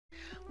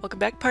Welcome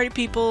back, party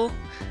people.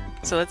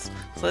 So let's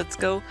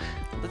go.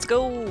 Let's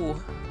go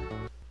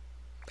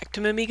back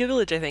to Mimiga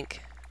Village, I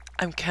think.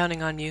 I'm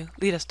counting on you.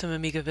 Lead us to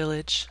Mimiga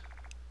Village.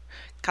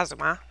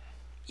 Kazuma,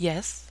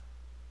 Yes?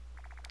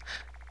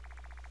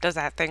 does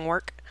that thing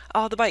work?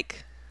 Oh, the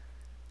bike.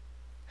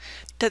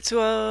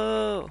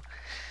 Tetsuo!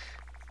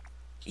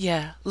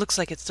 Yeah, looks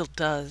like it still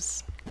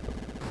does.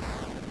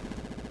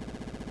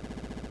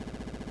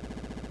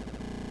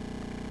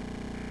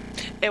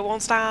 It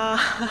won't stop.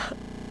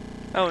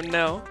 Oh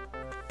no.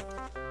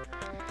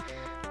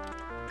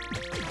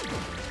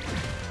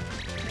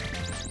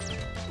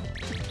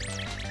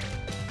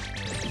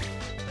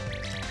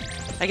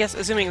 I guess,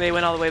 assuming they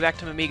went all the way back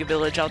to Mimiga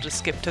Village, I'll just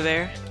skip to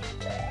there.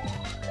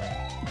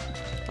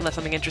 Unless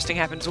something interesting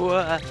happens.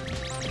 Whoa.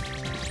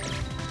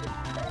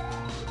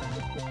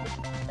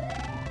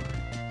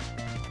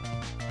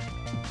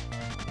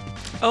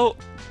 Oh!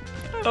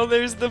 Oh,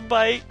 there's the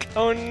bike!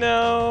 Oh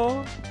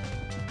no!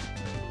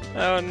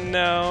 Oh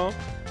no.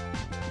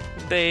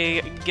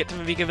 They get to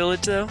Mimiga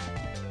Village though?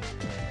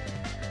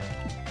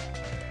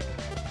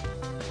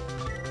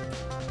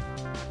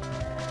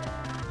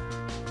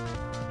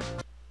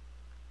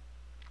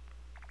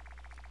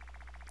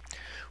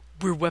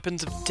 We're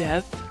weapons of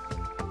death?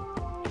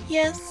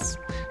 Yes.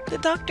 The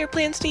doctor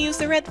plans to use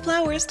the red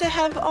flowers to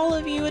have all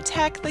of you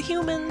attack the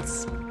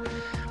humans.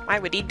 Why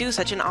would he do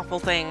such an awful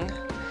thing?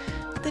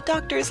 The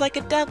doctor is like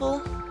a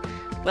devil.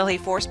 Will he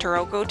force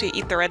Toroko to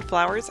eat the red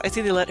flowers? I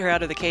see they let her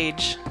out of the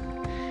cage.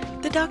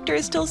 The doctor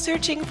is still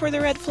searching for the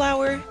red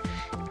flower.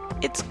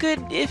 It's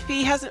good if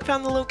he hasn't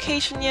found the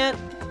location yet.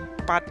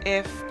 But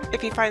if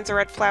he finds the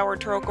red flower,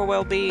 Toroko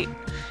will be...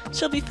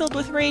 She'll be filled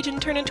with rage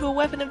and turn into a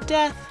weapon of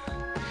death.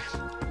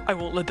 I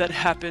won't let that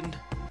happen.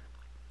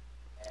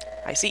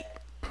 I see.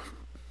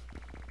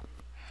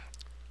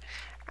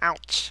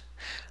 Ouch.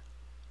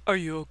 Are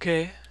you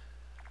okay?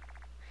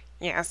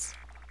 Yes.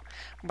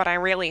 But I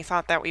really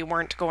thought that we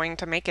weren't going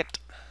to make it.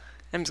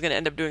 I'm just gonna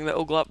end up doing the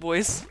Oglop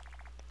voice.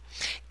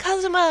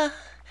 Kazuma!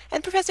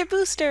 And Professor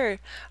Booster!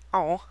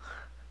 Oh.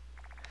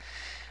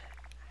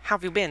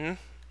 How've you been?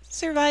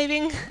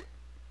 Surviving.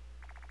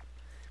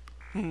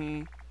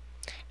 Hmm.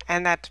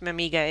 And that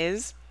Mimiga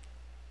is?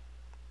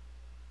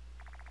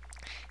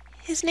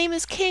 His name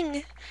is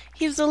King.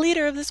 He was the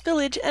leader of this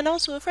village and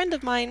also a friend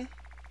of mine.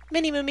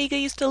 Many Mimiga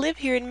used to live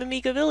here in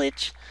Mimiga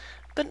Village,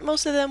 but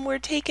most of them were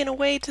taken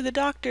away to the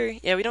doctor.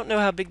 Yeah, we don't know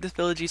how big this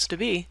village used to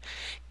be.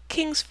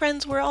 King's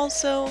friends were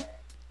also...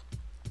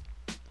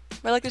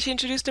 I like that she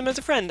introduced him as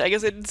a friend. I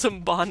guess they did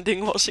some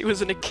bonding while she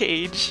was in a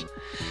cage.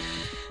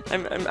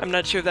 I'm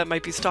not sure if that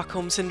might be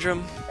Stockholm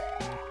Syndrome.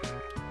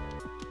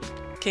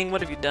 King,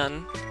 what have you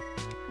done?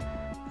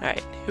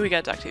 Alright, who we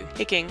gotta talk to?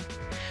 Hey, King.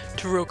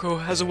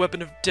 Toroko has a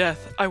weapon of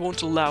death. I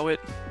won't allow it.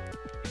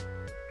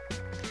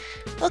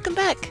 Welcome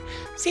back.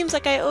 Seems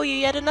like I owe you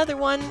yet another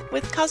one.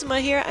 With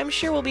Kazuma here, I'm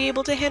sure we'll be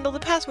able to handle the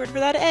password for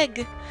that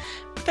egg.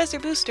 Professor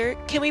Booster,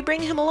 can we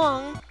bring him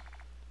along?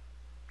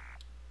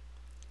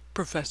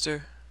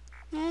 Professor.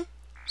 Hmm?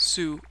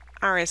 Sue.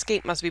 Our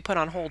escape must be put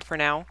on hold for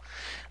now.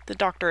 The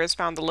doctor has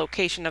found the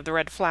location of the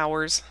red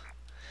flowers.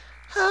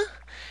 Huh?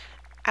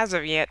 As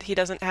of yet, he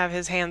doesn't have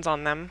his hands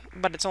on them,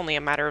 but it's only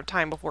a matter of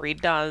time before he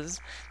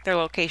does. Their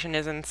location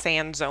is in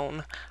Sand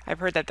Zone. I've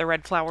heard that the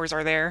red flowers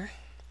are there.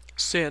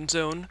 Sand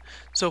Zone.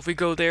 So if we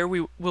go there,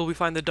 will we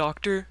find the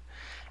doctor?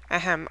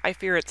 Ahem, I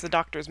fear it's the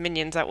doctor's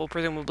minions that will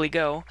presumably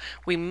go.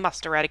 We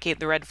must eradicate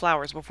the red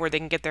flowers before they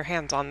can get their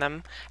hands on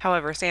them.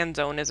 However, Sand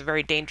Zone is a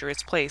very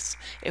dangerous place.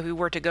 If we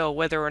were to go,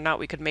 whether or not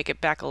we could make it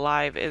back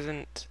alive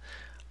isn't...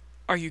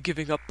 Are you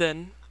giving up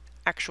then?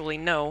 Actually,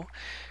 no.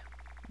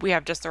 We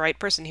have just the right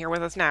person here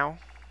with us now.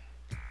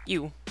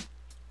 You.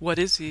 What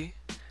is he?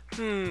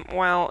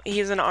 Well,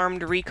 he's an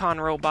armed recon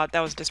robot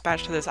that was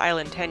dispatched to this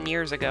island 10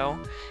 years ago.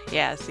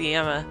 Yeah, see,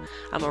 I'm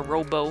a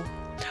robo.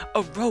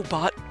 A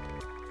robot?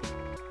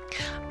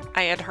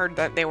 I had heard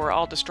that they were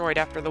all destroyed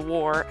after the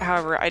war.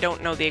 However, I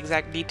don't know the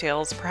exact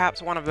details.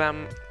 Perhaps one of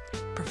them...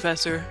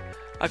 Professor,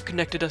 I've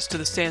connected us to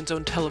the Sand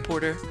Zone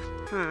teleporter.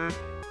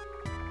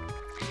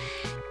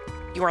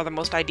 You are the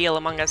most ideal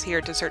among us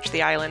here to search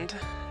the island.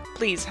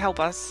 Please help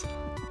us.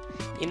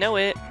 You know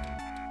it.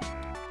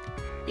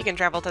 You can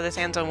travel to the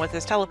Sand Zone with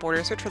this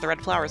teleporter, search for the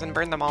red flowers, and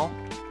burn them all.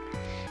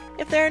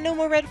 If there are no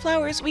more red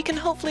flowers, we can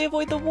hopefully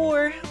avoid the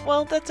war.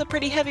 Well, that's a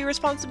pretty heavy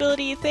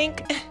responsibility, you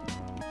think?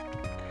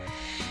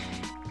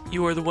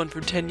 You are the one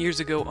from 10 years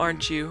ago,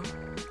 aren't you?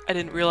 I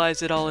didn't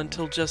realize it all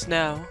until just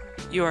now.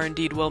 You are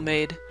indeed well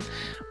made.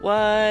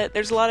 What?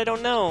 There's a lot I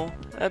don't know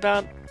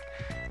about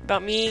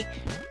me.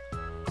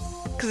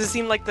 Because it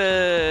seemed like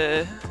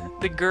the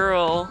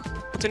girl,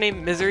 what's her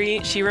name,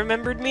 Misery, she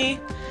remembered me,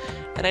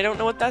 and I don't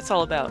know what that's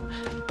all about.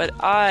 But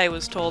I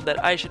was told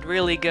that I should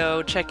really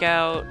go check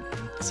out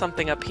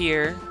something up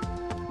here.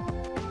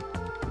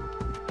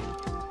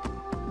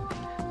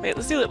 Wait,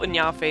 let's see what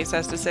Nyaface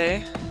has to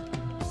say.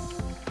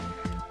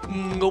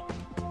 Nope.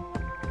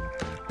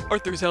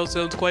 Arthur's house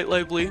sounds quite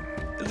lively.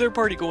 Is there a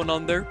party going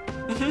on there?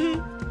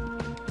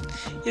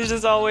 He's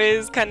just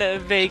always kind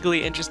of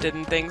vaguely interested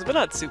in things, but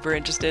not super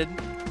interested.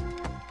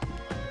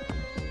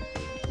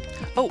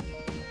 Oh!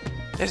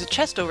 There's a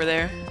chest over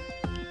there.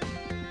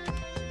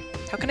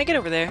 How can I get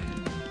over there?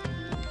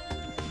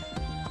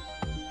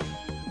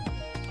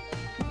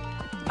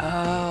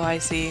 Oh, I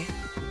see.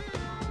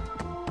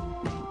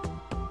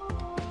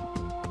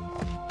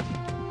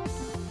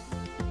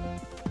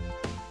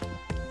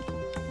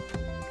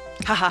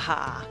 Ha ha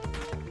ha!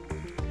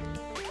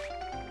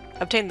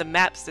 Obtain the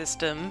map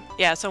system.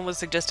 Yeah, someone was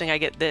suggesting I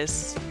get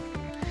this.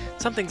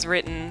 Something's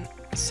written.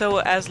 So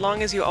as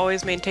long as you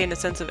always maintain a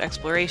sense of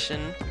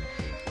exploration,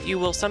 you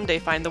will someday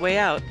find the way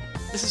out.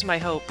 This is my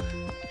hope.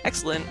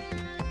 Excellent.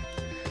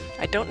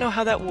 I don't know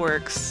how that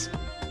works.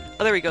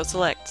 Oh, there we go,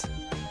 select.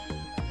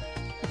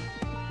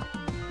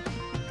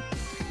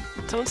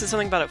 Someone said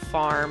something about a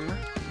farm,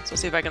 so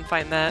let's see if I can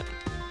find that.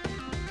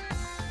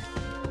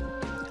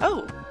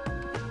 Oh!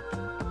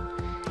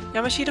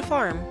 Yamashita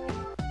Farm.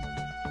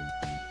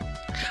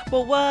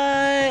 Well,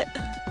 what?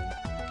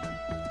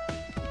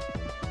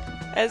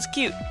 That's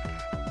cute.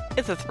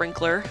 It's a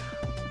sprinkler.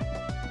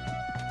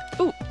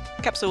 Ooh,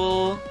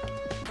 capsule.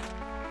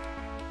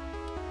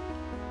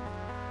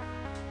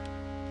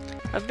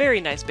 A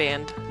very nice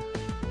band.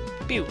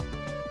 Pew.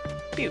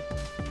 Pew.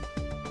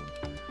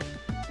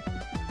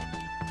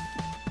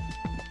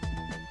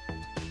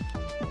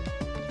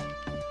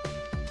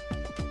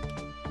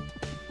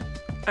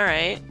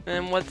 Alright,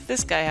 and what's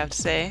this guy have to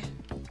say?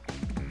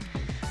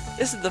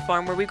 This is the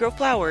farm where we grow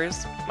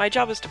flowers. My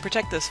job is to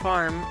protect this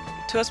farm.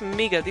 To us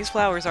Mimiga, these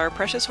flowers are a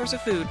precious source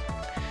of food.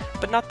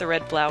 But not the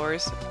red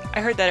flowers. I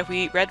heard that if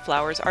we eat red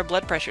flowers, our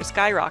blood pressure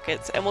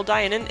skyrockets and we'll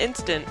die in an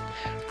instant.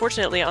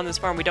 Fortunately, on this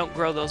farm we don't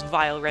grow those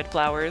vile red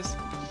flowers.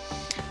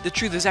 The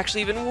truth is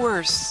actually even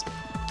worse.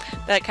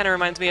 That kind of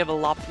reminds me of a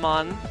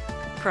Lopmon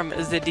from the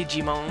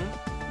Digimon.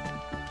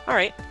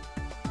 Alright.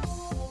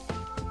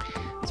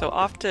 So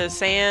off to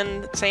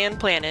Sand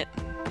Planet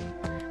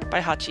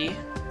by Hachi.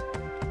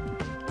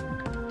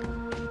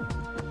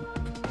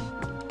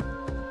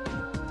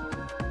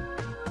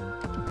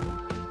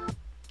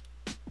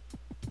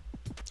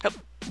 Oh.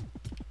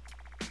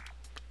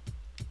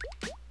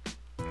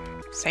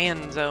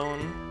 Sand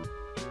Zone.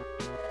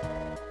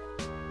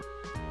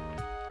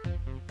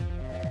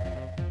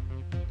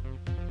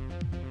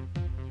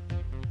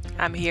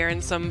 I'm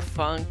hearing some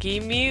funky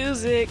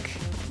music.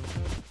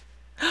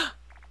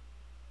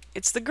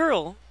 It's the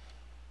girl.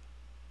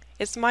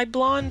 It's my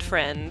blonde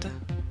friend.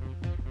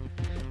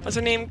 What's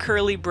her name?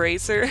 Curly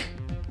Bracer?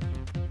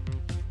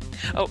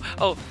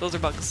 Oh, those are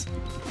bugs.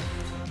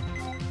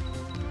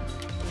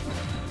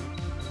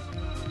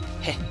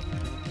 Heh.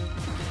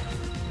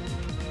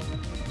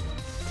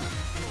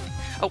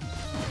 Oh.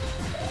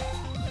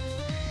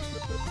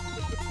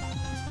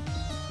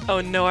 Oh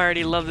no, I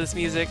already love this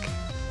music.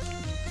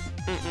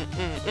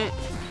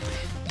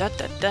 Da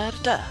da da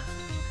da.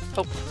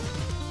 Oh.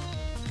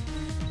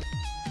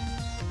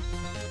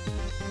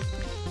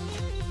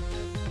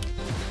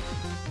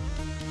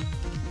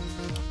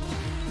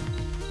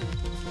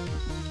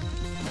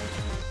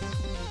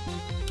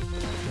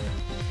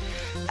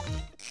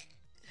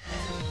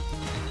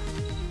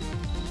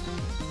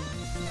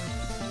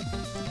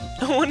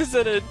 What is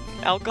it, an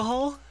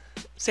alcohol?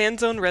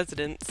 Sandzone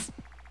residence.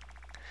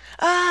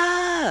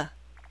 Ah!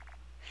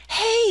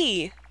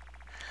 Hey!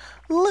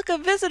 Look, a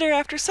visitor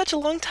after such a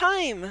long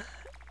time!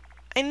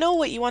 I know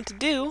what you want to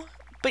do,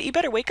 but you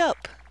better wake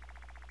up.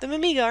 The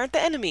Mimiga aren't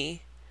the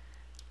enemy.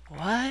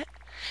 What?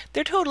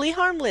 They're totally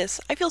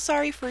harmless. I feel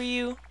sorry for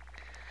you.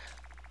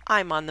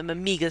 I'm on the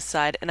Mimiga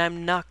side, and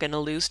I'm not gonna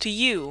lose to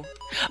you.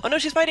 Oh no,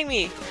 she's fighting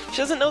me! She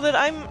doesn't know that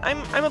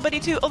I'm a buddy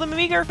too. Oh, the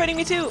Mimiga are fighting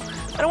me too!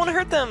 I don't want to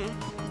hurt them!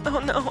 Oh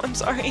no, I'm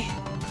sorry.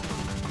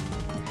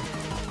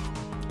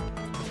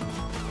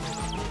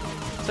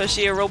 So is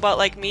she a robot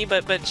like me,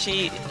 but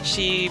she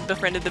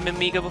befriended the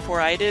Mimiga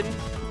before I did?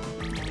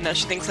 And now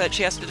she thinks that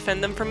she has to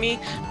defend them from me,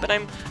 but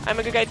I'm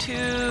a good guy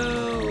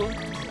too.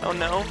 Oh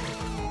no.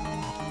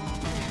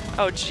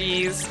 Oh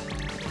jeez.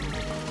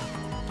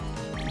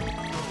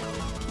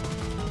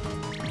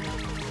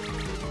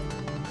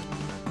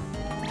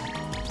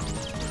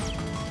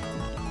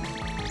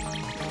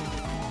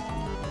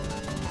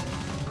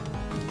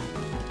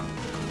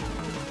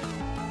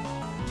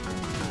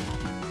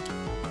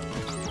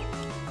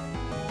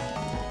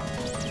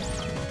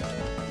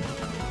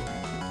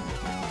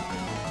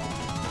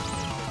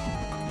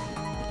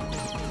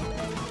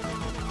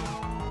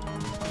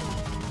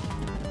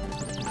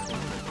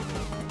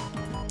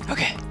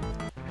 Okay.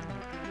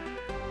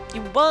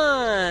 You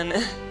won!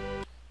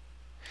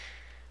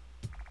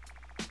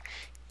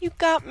 You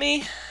got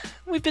me.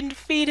 We've been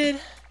defeated.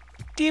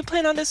 Do you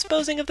plan on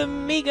disposing of the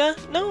Mimiga?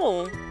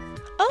 No.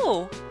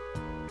 Oh.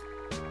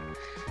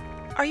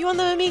 Are you on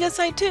the Mimiga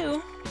side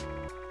too?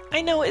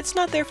 I know, it's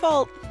not their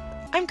fault.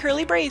 I'm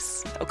Curly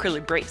Brace. Oh, Curly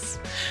Brace.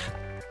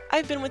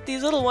 I've been with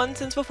these little ones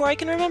since before I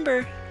can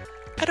remember.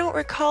 I don't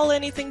recall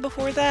anything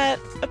before that.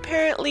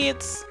 Apparently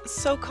it's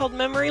so-called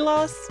memory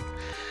loss.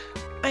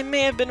 I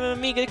may have been a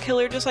Mimiga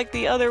killer just like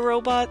the other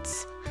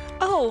robots.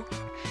 Oh,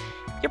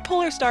 your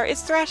Polar Star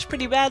is thrashed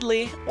pretty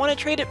badly. Want to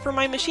trade it for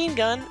my machine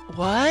gun?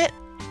 What?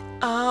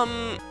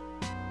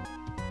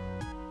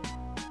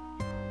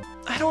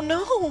 don't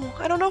know.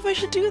 I don't know if I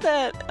should do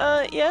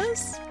that.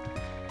 Yes?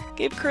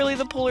 Gave Curly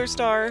the Polar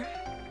Star.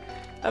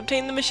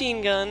 Obtain the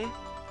machine gun.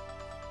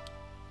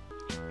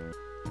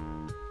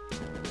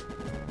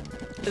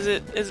 Is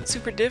it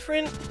super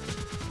different?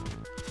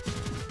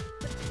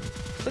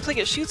 Looks like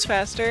it shoots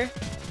faster.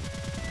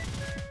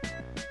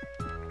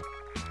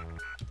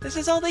 This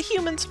is all the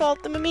humans'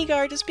 fault. The Mimiga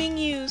are just being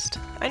used.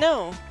 I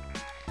know.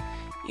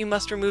 You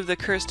must remove the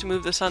curse to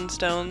move the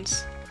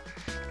sunstones.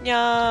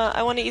 Nya,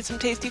 I want to eat some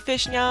tasty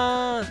fish,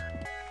 nya.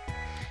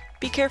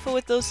 Be careful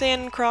with those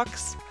sand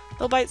crocs.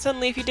 They'll bite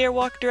suddenly if you dare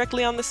walk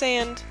directly on the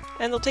sand,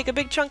 and they'll take a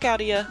big chunk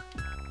out of you.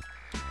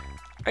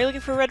 Are you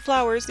looking for red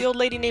flowers? The old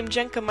lady named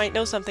Jenka might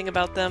know something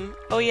about them.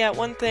 Oh yeah,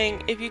 one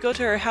thing. If you go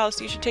to her house,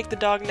 you should take the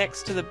dog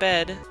next to the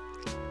bed.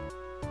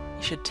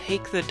 You should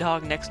take the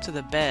dog next to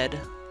the bed.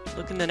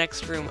 Look in the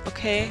next room.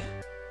 Okay.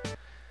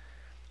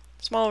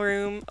 Small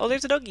room. Oh,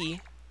 there's a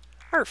doggy.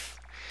 Arf.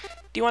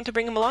 Do you want to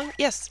bring him along?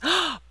 Yes.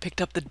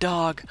 Picked up the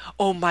dog.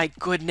 Oh my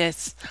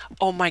goodness.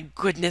 Oh my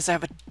goodness, I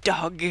have a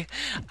dog.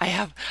 I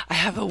have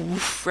a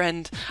woof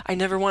friend. I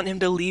never want him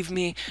to leave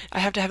me. I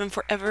have to have him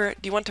forever.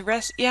 Do you want to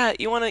rest? Yeah,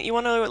 you wanna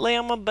lay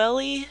on my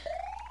belly?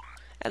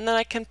 And then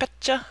I can pet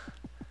ya?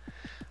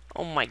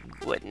 Oh my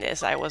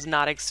goodness, I was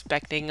not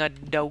expecting a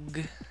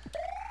dog.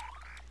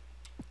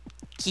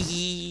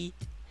 Hee.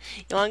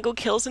 You wanna go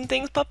kill some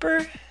things,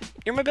 pupper?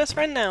 You're my best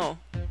friend now.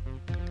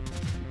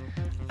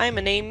 I'm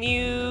gonna name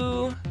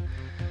you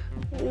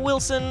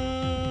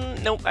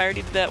Wilson. Nope, I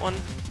already did that one.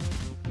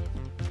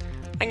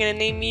 I'm gonna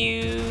name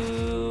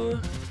you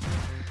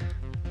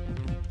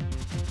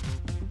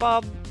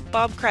Bob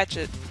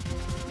Cratchit.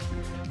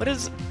 What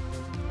is...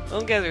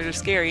 Those guys are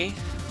scary.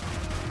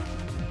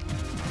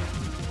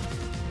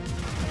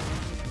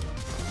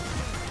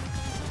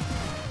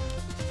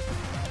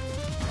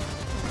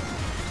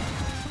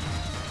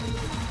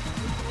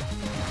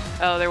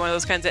 Oh, they're one of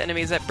those kinds of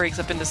enemies that breaks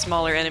up into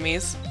smaller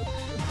enemies.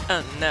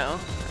 Oh no,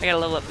 I gotta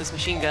level up this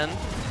machine gun.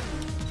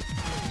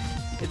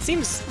 It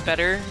seems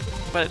better,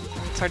 but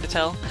it's hard to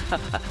tell.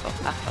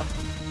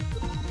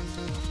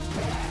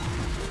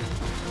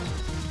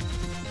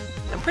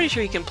 I'm pretty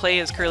sure he can play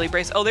as Curly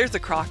Brace. Oh, there's the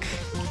croc.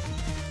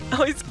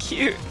 Oh, he's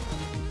cute.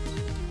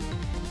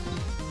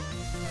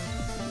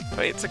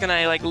 Wait, so can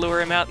I like lure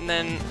him out and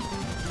then...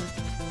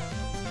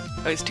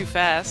 Oh, he's too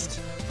fast.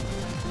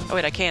 Oh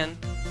wait, I can.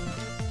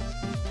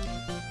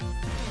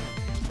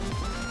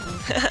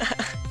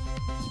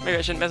 Maybe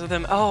I shouldn't mess with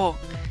him. Oh,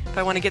 if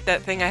I want to get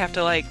that thing, I have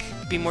to, like,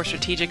 be more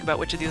strategic about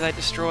which of these I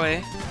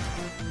destroy.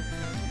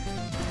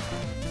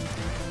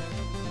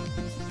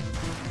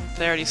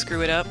 Did I already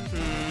screw it up?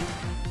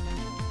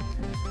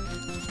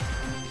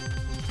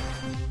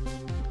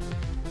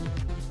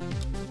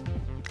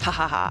 Ha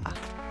ha ha.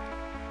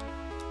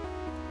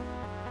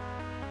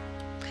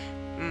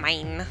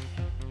 Mine.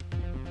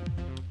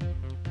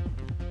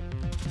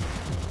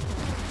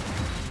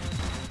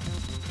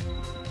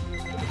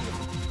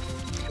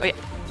 Oh yeah.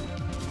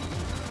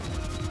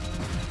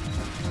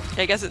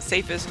 I guess it's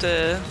safest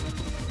to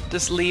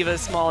just leave a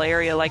small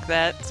area like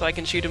that so I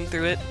can shoot him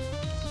through it.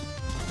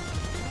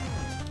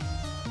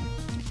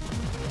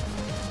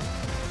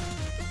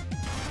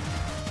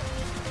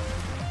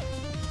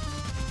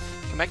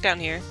 Come back down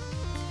here.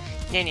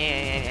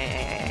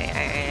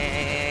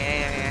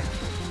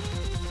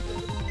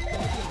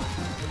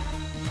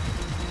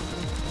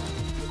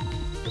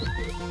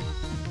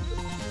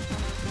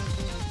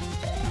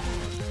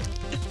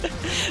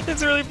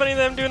 It's really funny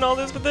that I'm doing all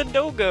this with a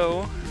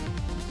Dogo.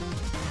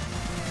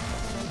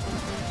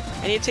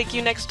 I need to take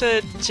you next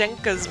to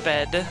Jenka's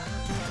bed.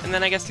 And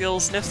then I guess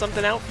you'll sniff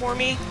something out for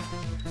me?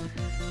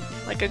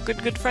 Like a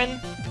good friend?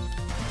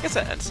 I guess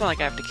it's not like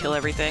I have to kill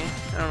everything.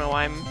 I don't know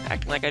why I'm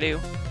acting like I do.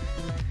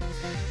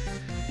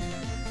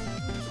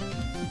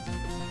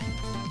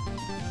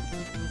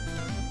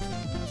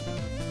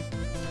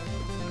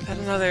 Got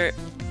another...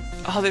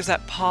 Oh, there's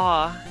that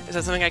paw. Is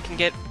that something I can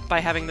get by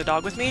having the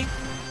dog with me?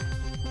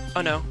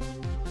 Oh no,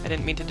 I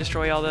didn't mean to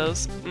destroy all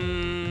those.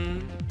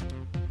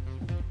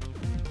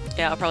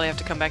 Yeah, I'll probably have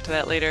to come back to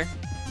that later.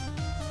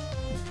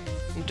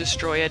 And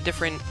destroy a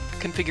different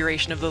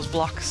configuration of those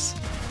blocks.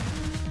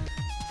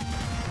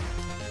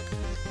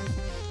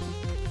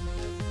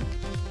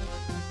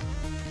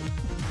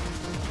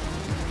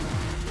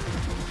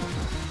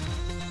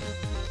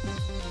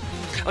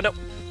 Oh no!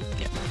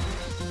 Yeah.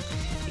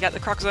 You got the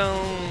Croc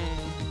Zone!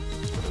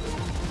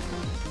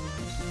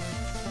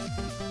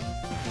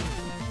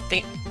 Dang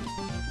it.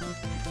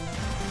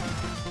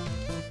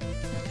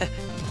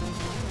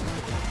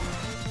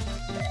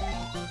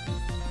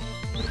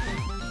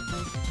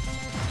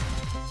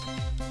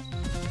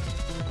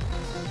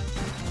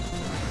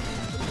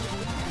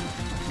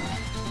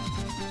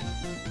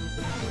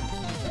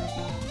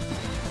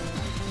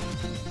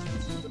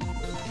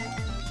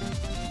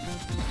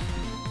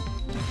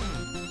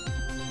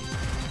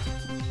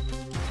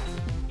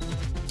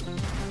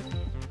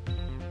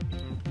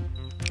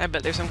 I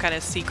bet there's some kind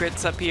of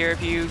secrets up here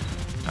if you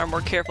are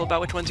more careful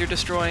about which ones you're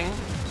destroying.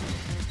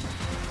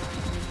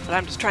 But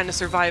I'm just trying to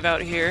survive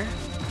out here.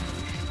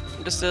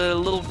 I'm just a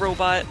little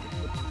robot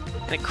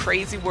in a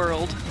crazy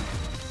world.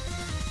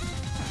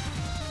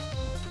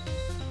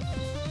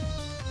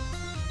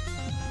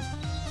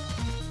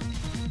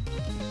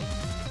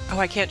 Oh,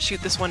 I can't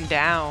shoot this one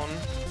down.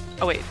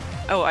 Oh, wait.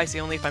 Oh, I see.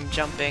 Only if I'm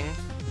jumping.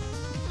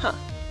 Huh.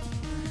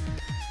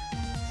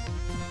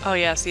 Oh,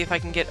 yeah. See if I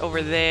can get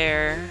over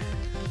there.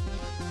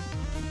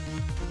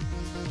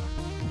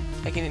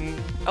 I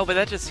can... Oh, but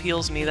that just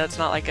heals me. That's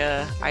not like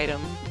a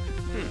item.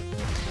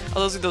 Oh,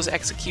 those are those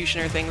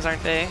executioner things,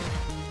 aren't they?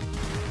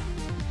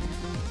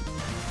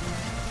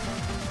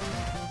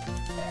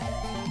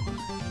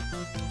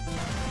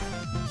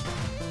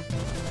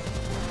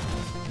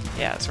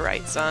 Yeah, that's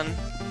right, son.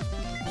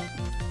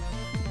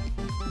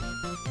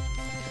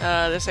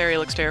 This area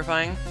looks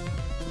terrifying.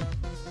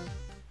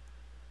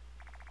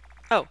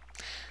 Oh.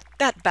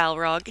 That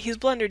Balrog. He's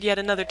blundered yet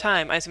another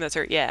time. I assume that's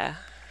her. Yeah.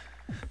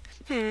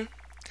 You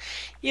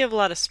have a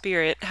lot of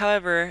spirit.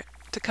 However,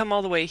 to come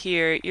all the way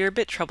here, you're a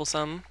bit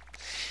troublesome.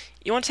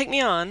 You want to take me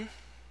on?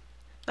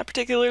 Not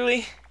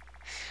particularly.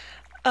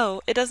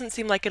 Oh, it doesn't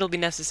seem like it'll be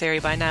necessary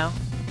by now.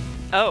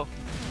 Oh.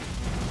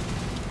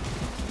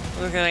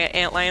 Looking like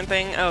an antlion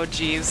thing? Oh,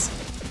 jeez.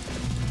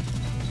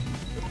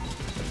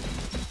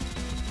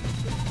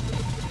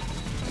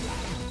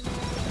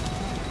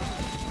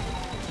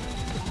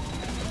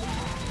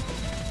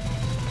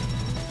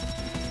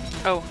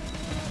 Oh.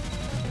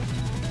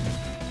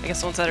 I guess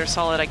the ones that are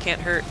solid I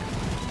can't hurt.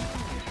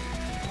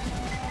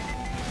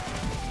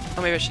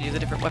 Oh, maybe I should use a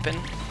different weapon.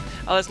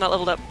 Oh, that's not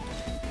leveled up.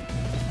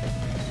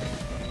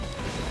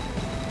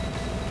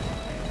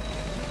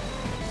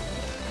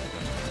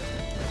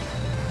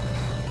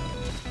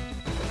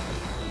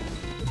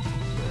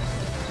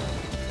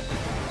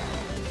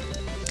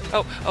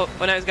 Oh,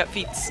 now he's got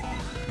feats.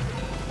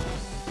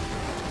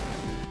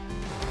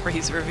 Or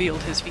he's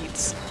revealed his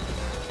feats.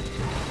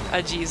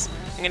 Ah, jeez.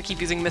 I'm gonna keep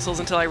using missiles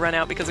until I run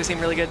out because they seem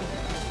really good.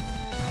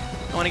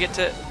 I want to get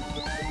to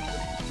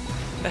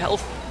the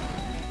health.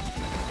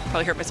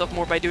 Probably hurt myself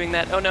more by doing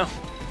that. Oh no.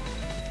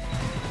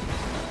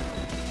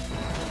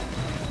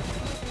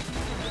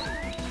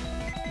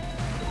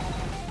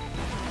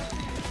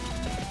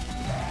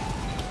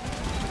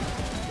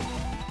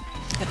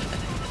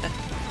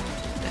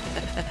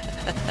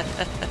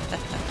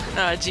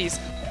 Ah, jeez.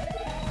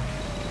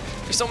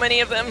 There's so many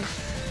of them.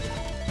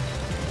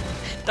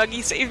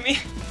 Dougie, save me.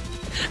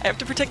 I have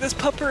to protect this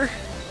pupper.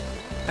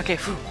 Okay,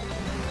 phew.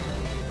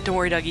 Don't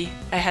worry, Dougie.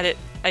 I had it.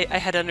 I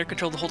had it under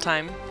control the whole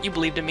time. You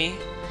believed in me.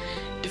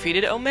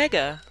 Defeated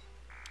Omega.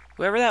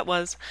 Whoever that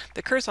was,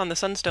 the curse on the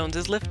Sunstones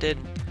is lifted.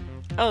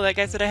 Oh, that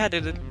guy said I had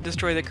to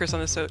destroy the curse on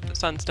the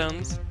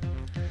Sunstones.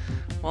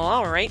 Well,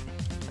 alright.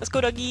 Let's go,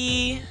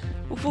 Dougie.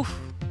 Woof woof.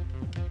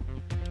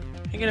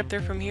 Can I get up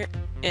there from here?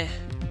 Eh.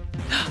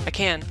 I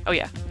can. Oh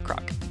yeah,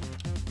 Croc.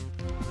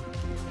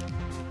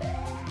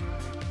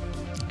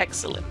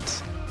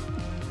 Excellent.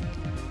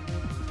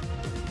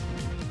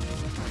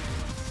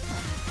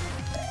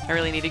 I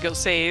really need to go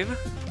save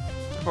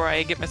before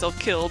I get myself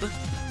killed.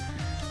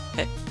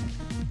 Heh.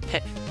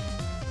 Heh.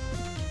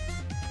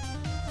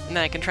 And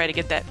then I can try to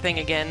get that thing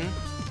again.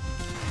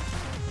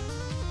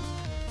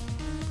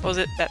 What was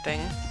it? That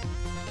thing.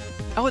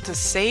 Oh, it's a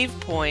save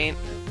point.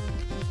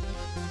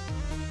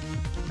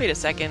 Wait a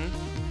second.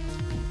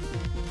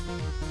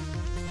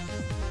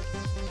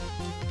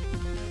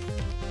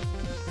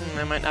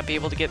 I might not be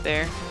able to get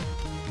there.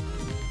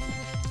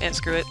 And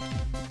screw it.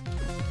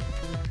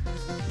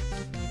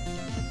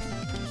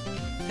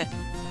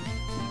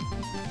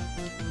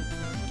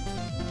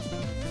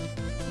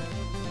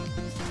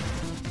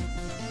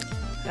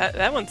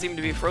 That one seemed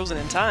to be frozen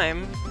in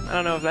time. I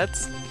don't know if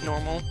that's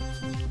normal.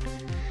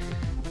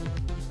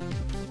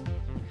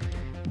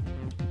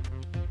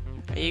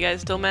 Are you guys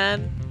still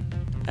mad?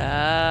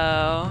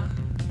 Oh.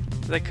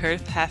 The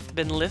curse hath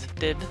been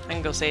lifted. I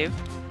can go save.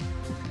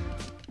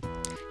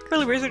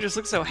 Curly Bracer just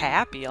looks so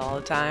happy all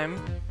the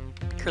time.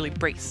 Curly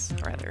Brace,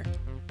 rather.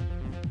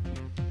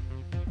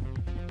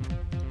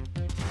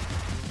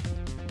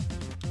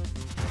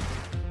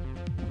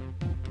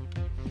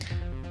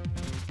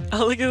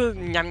 Oh, look at those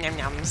nyam nyam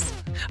nyams.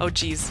 Oh,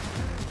 jeez.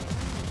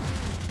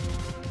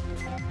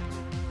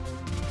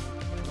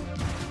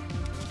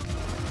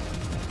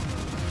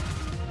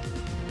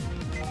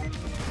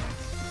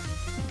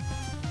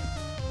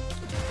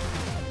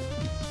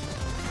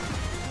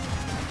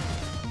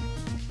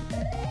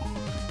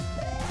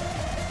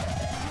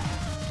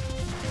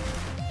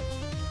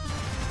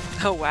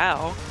 Oh,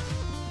 wow.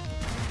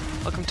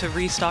 Welcome to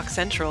Restock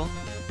Central.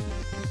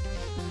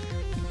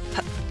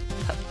 Hup,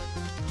 hup,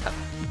 hup,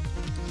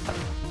 hup.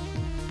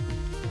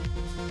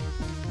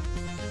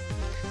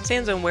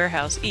 Sandzone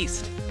Warehouse,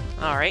 east.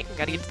 Alright,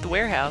 gotta get to the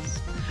warehouse.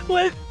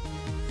 What?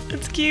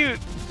 That's cute.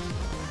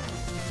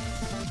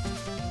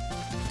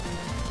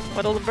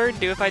 What'll the bird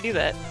do if I do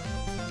that?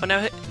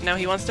 Oh, now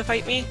he wants to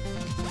fight me?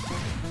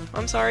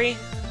 I'm sorry.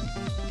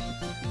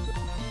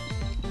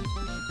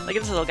 Look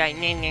at this little guy.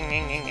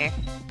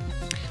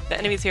 The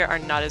enemies here are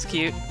not as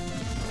cute.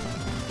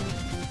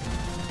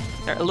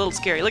 They're a little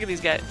scary. Look at these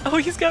guys. Oh,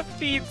 he's got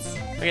feet.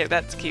 Okay,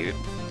 that's cute.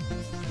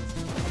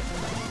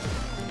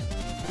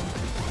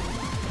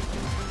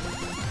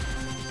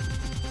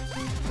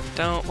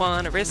 Don't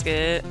want to risk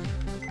it.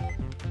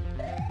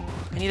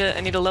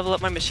 I need to level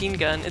up my machine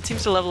gun. It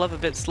seems to level up a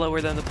bit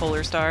slower than the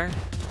Polar Star.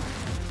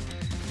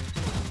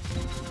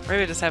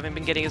 Maybe I just haven't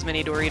been getting as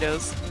many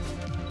Doritos.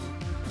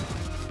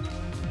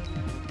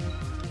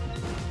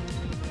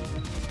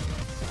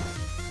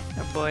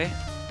 Oh boy.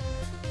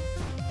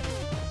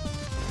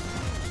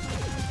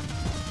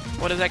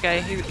 What is that guy?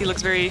 He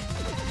looks very...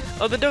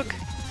 Oh, the dog!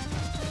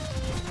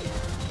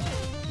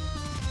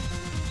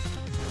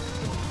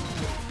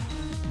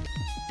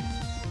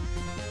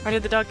 Why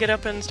did the dog get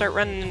up and start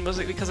running? Was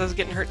it because I was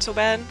getting hurt so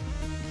bad?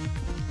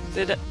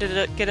 Did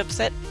it get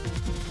upset?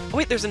 Oh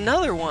wait, there's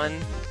another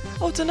one!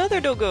 Oh, it's another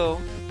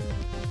doggo!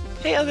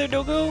 Hey, other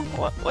doggo!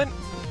 What?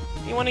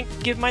 You want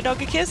to give my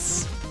dog a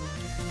kiss?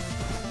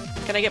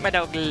 Can I get my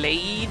dog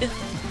laid?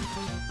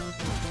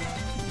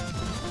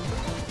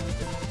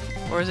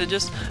 Or is it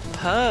just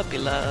puppy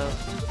love?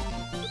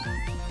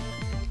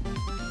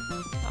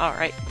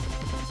 Alright.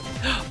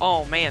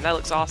 Oh man, that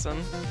looks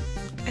awesome.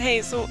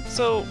 Hey, so...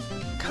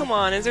 Come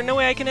on, is there no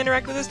way I can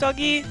interact with this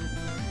doggy?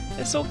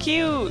 It's so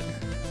cute!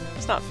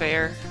 It's not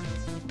fair.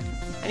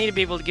 I need to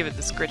be able to give it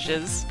the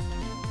scritches.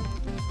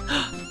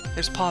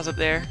 There's paws up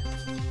there.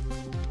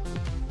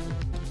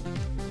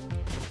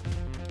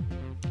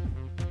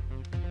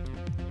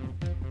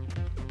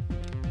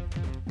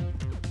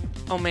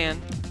 Oh man.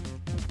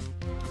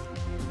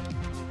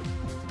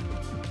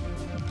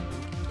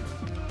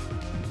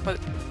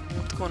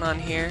 What's going on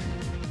here?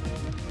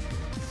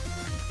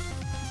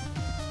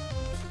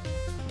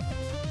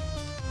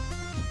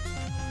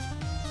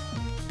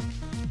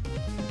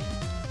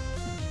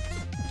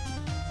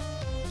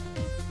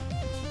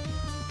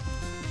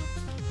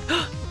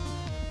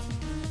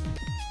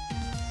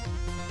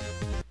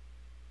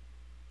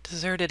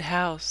 Deserted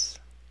house.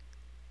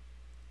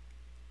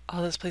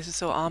 Oh, this place is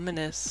so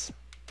ominous.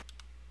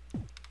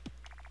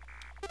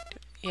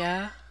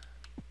 Yeah?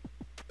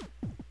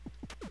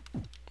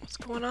 What's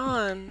going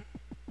on?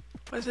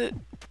 Why is it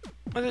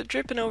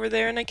dripping over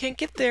there and I can't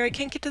get there? I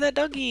can't get to that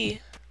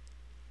doggy.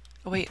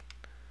 Oh, wait.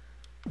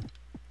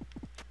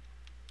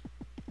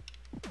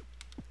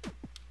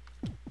 I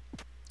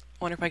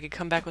wonder if I could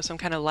come back with some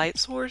kind of light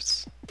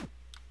source?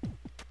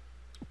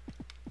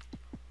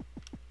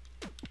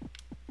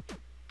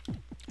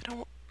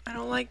 I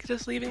don't like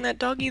just leaving that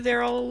doggy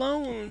there all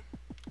alone.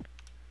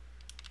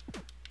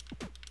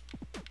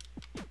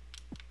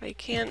 I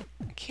can't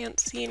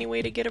see any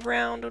way to get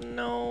around. Oh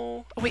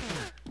no. Oh wait.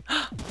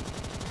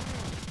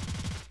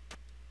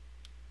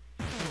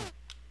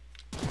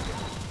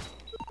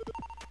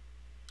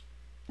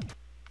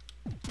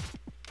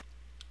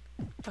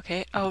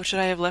 Okay. Oh, should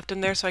I have left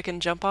him there so I can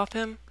jump off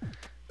him?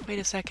 Wait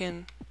a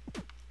second.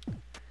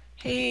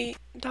 Hey,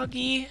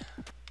 doggy.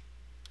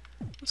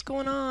 What's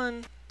going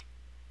on?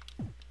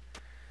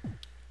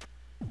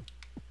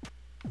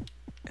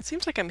 It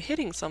seems like I'm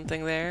hitting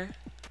something there.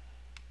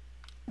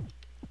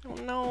 Oh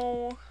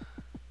no.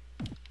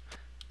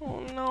 Oh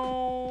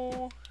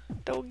no.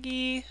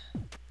 Doggy.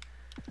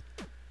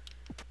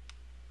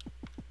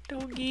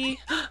 Doggy.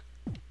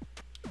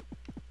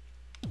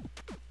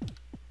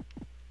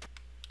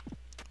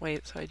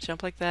 Wait, so I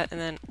jump like that and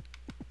then...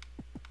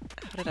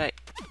 How did I...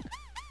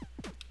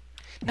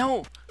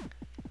 No!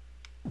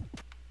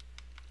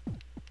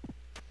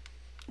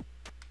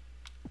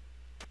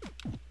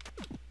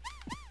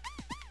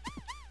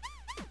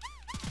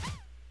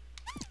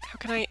 How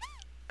can I...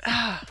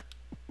 Ah!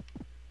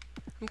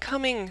 I'm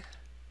coming!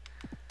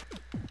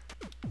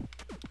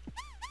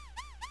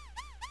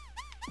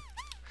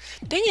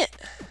 Dang it!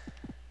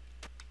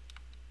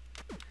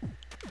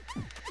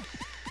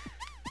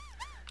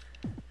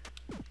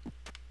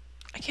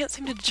 I can't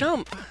seem to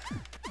jump.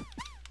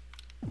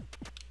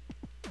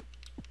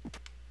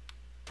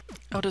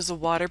 Oh, does the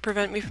water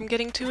prevent me from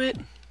getting to it?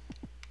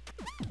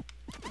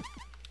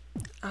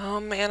 Oh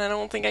man, I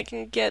don't think I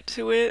can get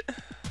to it.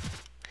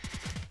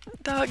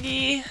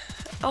 Doggy,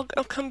 I'll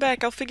come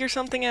back. I'll figure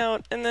something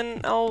out, and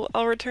then I'll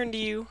return to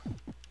you.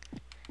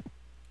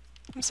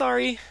 I'm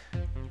sorry.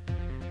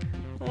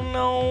 Oh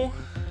no.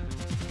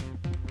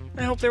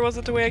 I hope there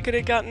wasn't a way I could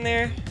have gotten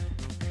there.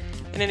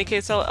 In any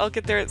case, I'll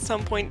get there at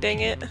some point,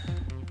 dang it.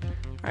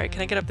 Alright,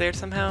 can I get up there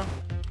somehow?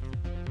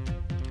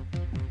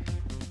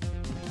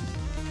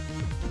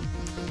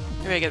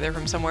 Maybe I get there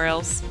from somewhere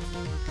else.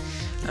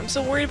 I'm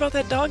so worried about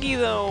that doggy,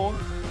 though.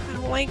 I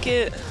don't like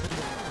it.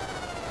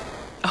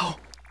 Oh.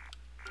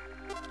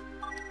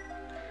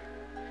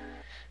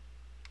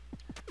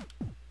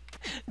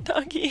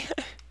 Doggy.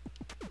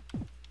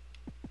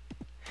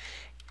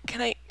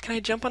 Can I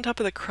jump on top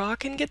of the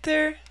croc and get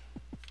there?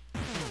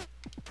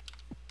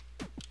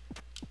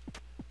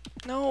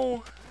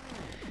 No.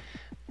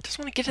 I just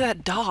want to get to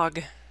that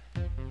dog.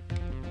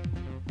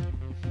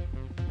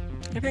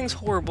 Everything's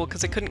horrible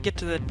because I couldn't get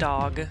to the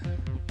dog. At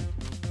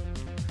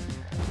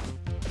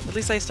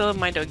least I still have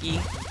my doggy.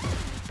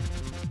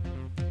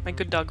 My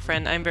good dog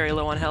friend. I'm very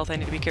low on health. I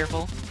need to be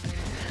careful.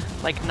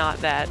 Like, not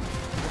that.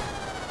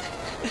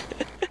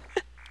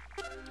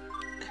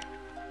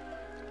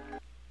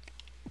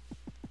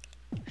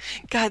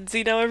 God,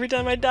 see, now every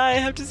time I die, I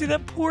have to see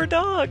that poor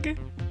dog.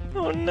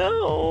 Oh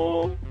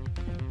no.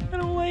 I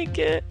don't like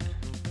it.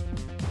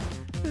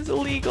 It's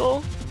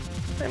illegal.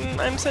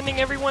 I'm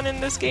sending everyone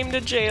in this game to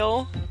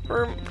jail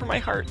for my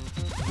heart.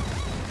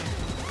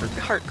 For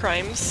heart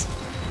crimes.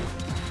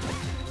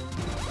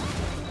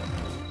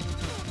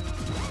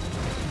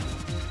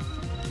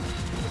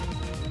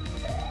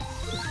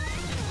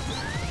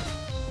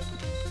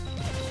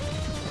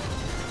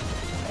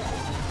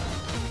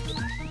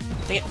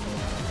 Dang it.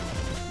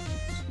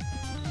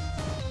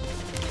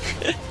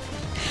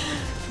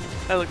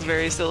 That looks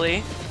very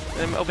silly.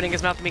 Him opening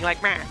his mouth and being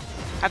like, "Meh,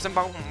 have some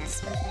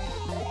bones."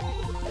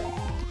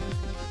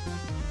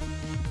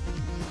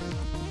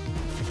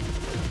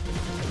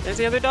 There's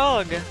the other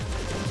dog.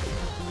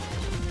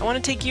 I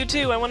want to take you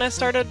too. I want to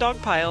start a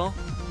dog pile.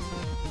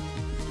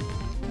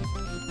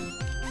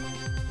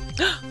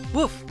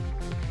 Woof!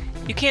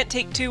 You can't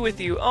take two with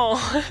you. Oh.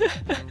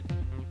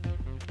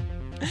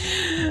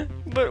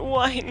 But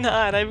why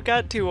not? I've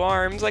got 2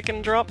 arms. I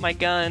can drop my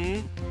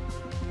gun.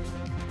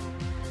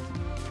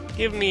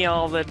 Give me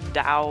all the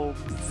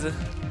dogs.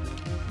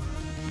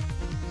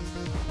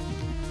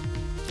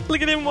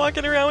 Look at him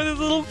walking around with his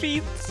little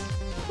feet.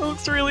 It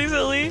looks really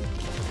silly.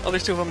 Oh,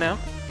 there's 2 of them now.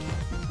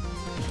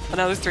 Oh,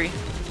 now there's 3.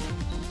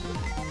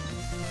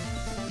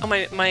 Oh,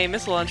 my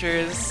missile launcher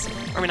is...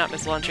 I mean, not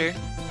missile launcher.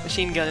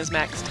 Machine gun is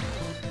maxed.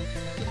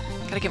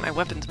 Gotta get my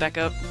weapons back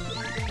up.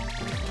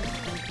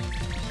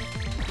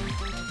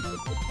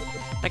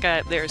 That guy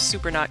up there is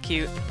super not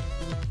cute.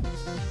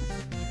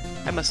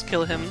 I must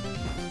kill him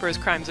for his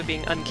crimes of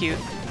being uncute.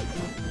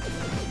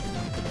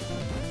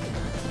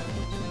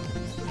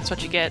 That's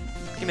what you get.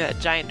 Give me that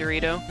giant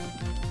Dorito.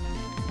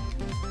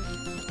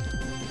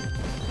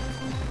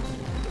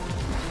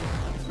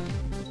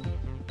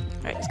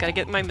 Alright, just gotta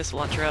get my missile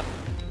launcher up.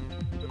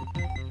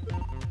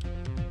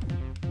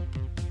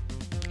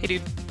 Hey,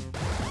 dude.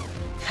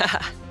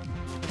 Haha.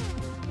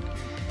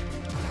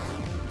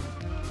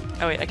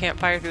 Oh wait, I can't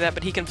fire through that,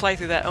 but he can fly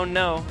through that. Oh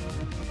no.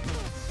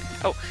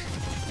 Oh.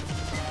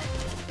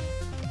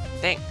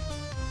 Dang.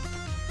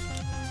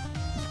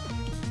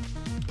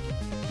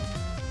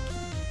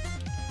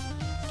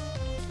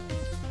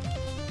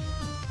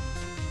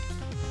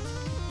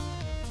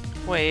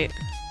 Wait.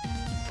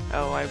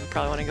 Oh, I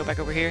probably want to go back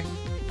over here.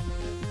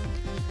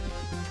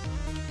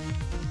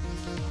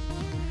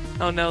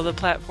 Oh no, the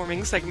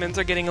platforming segments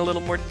are getting a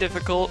little more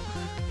difficult.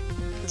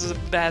 This is a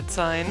bad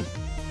sign.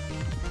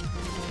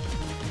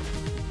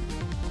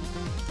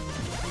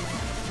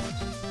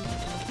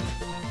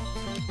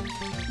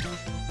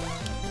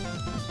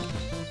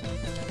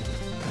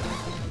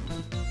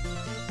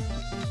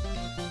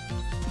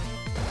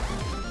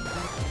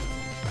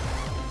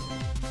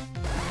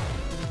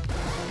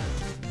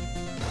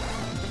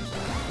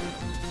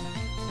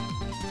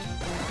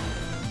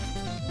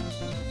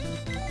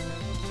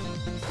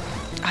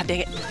 Ah,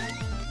 dang it.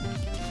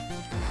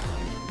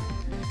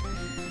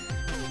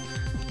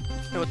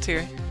 Oh, what's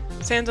here?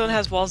 Sand zone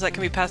has walls that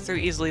can be passed through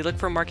easily. Look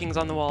for markings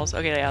on the walls.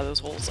 Okay, yeah, those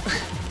holes.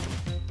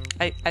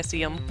 I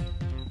see them.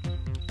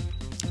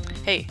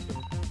 Hey.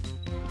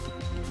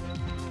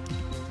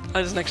 That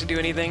doesn't actually do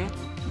anything.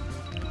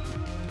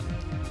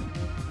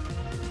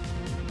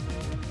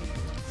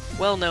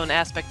 Well-known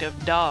aspect of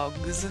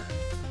dogs.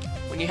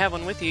 When you have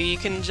one with you, you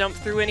can jump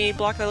through any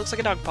block that looks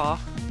like a dog paw.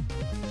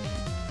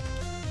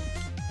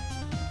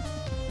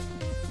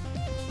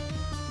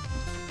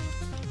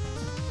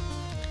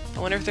 I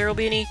wonder if there will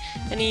be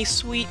any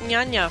sweet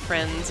Nyanya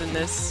friends in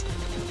this.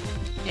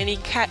 Any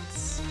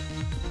cats?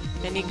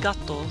 Any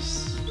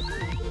gatos?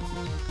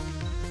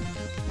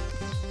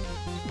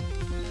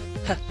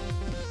 Huh.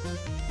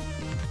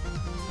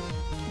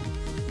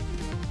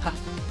 Huh.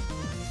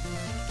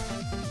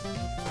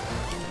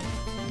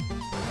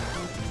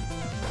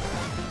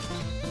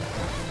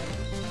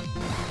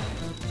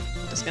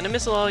 Just gonna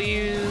missile all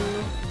you,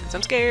 'cause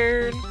I'm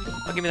scared.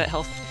 Oh, give me that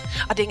health.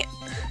 Ah, dang it.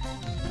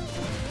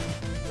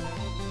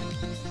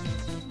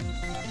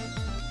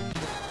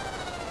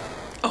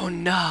 Oh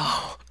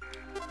no!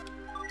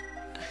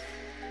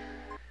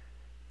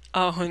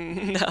 Oh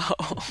no!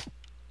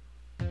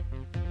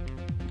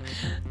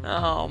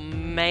 Oh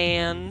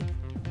man!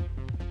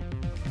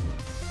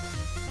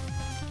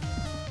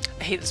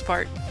 I hate this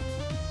part.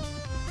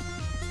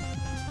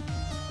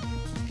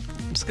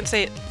 I'm just gonna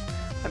say it.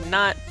 I'm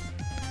not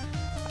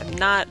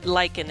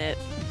liking it.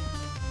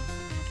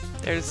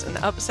 There's an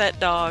upset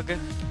dog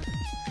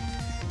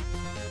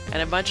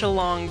and a bunch of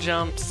long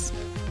jumps.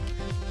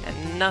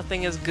 And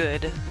nothing is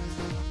good.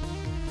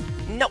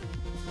 Nope.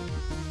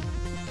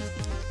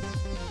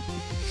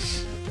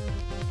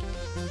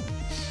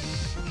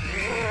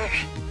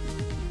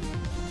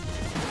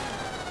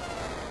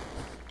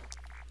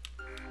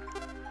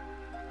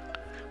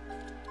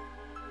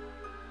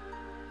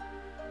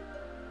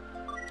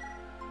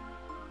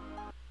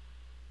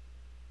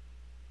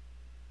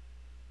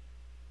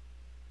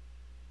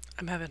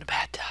 I'm having a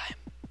bad time.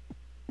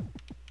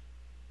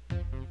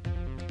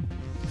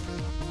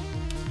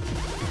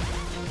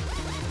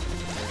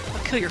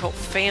 Kill your whole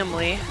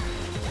family.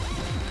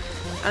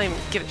 I don't even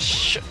give a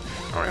shit.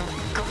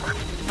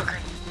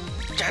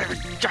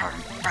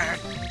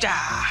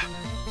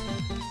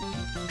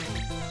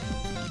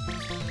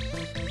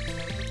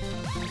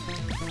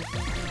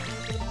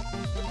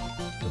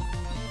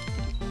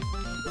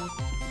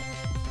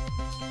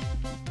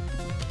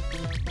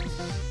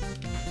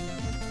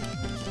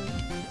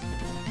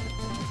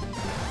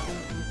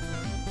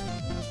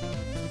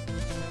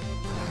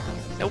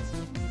 Nope.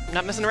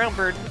 Not messing around,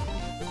 bird.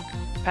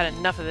 I've had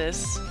enough of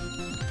this.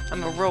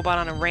 I'm a robot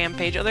on a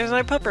rampage. Oh, there's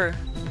another pupper.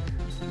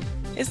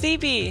 It's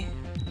DB.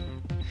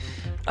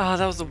 Oh,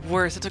 that was the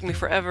worst. It took me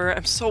forever.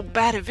 I'm so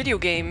bad at video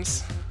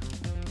games.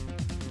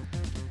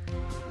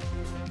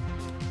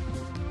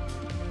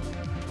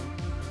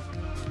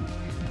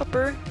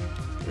 Pupper.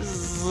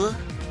 Zzz.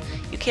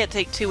 You can't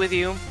take two with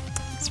you.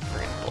 It's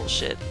freaking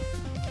bullshit.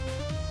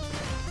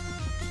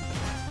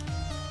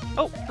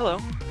 Oh, hello.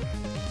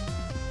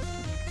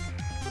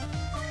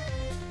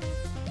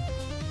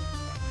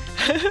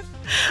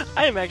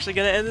 I am actually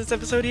gonna end this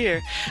episode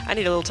here. I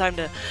need a little time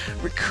to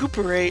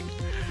recuperate.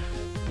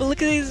 But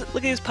look at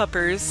these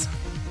puppers.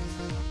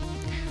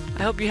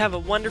 I hope you have a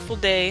wonderful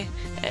day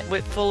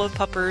full of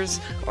puppers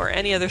or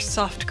any other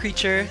soft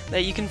creature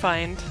that you can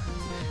find,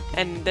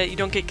 and that you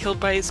don't get killed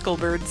by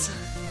skullbirds.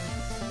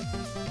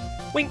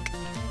 Wink.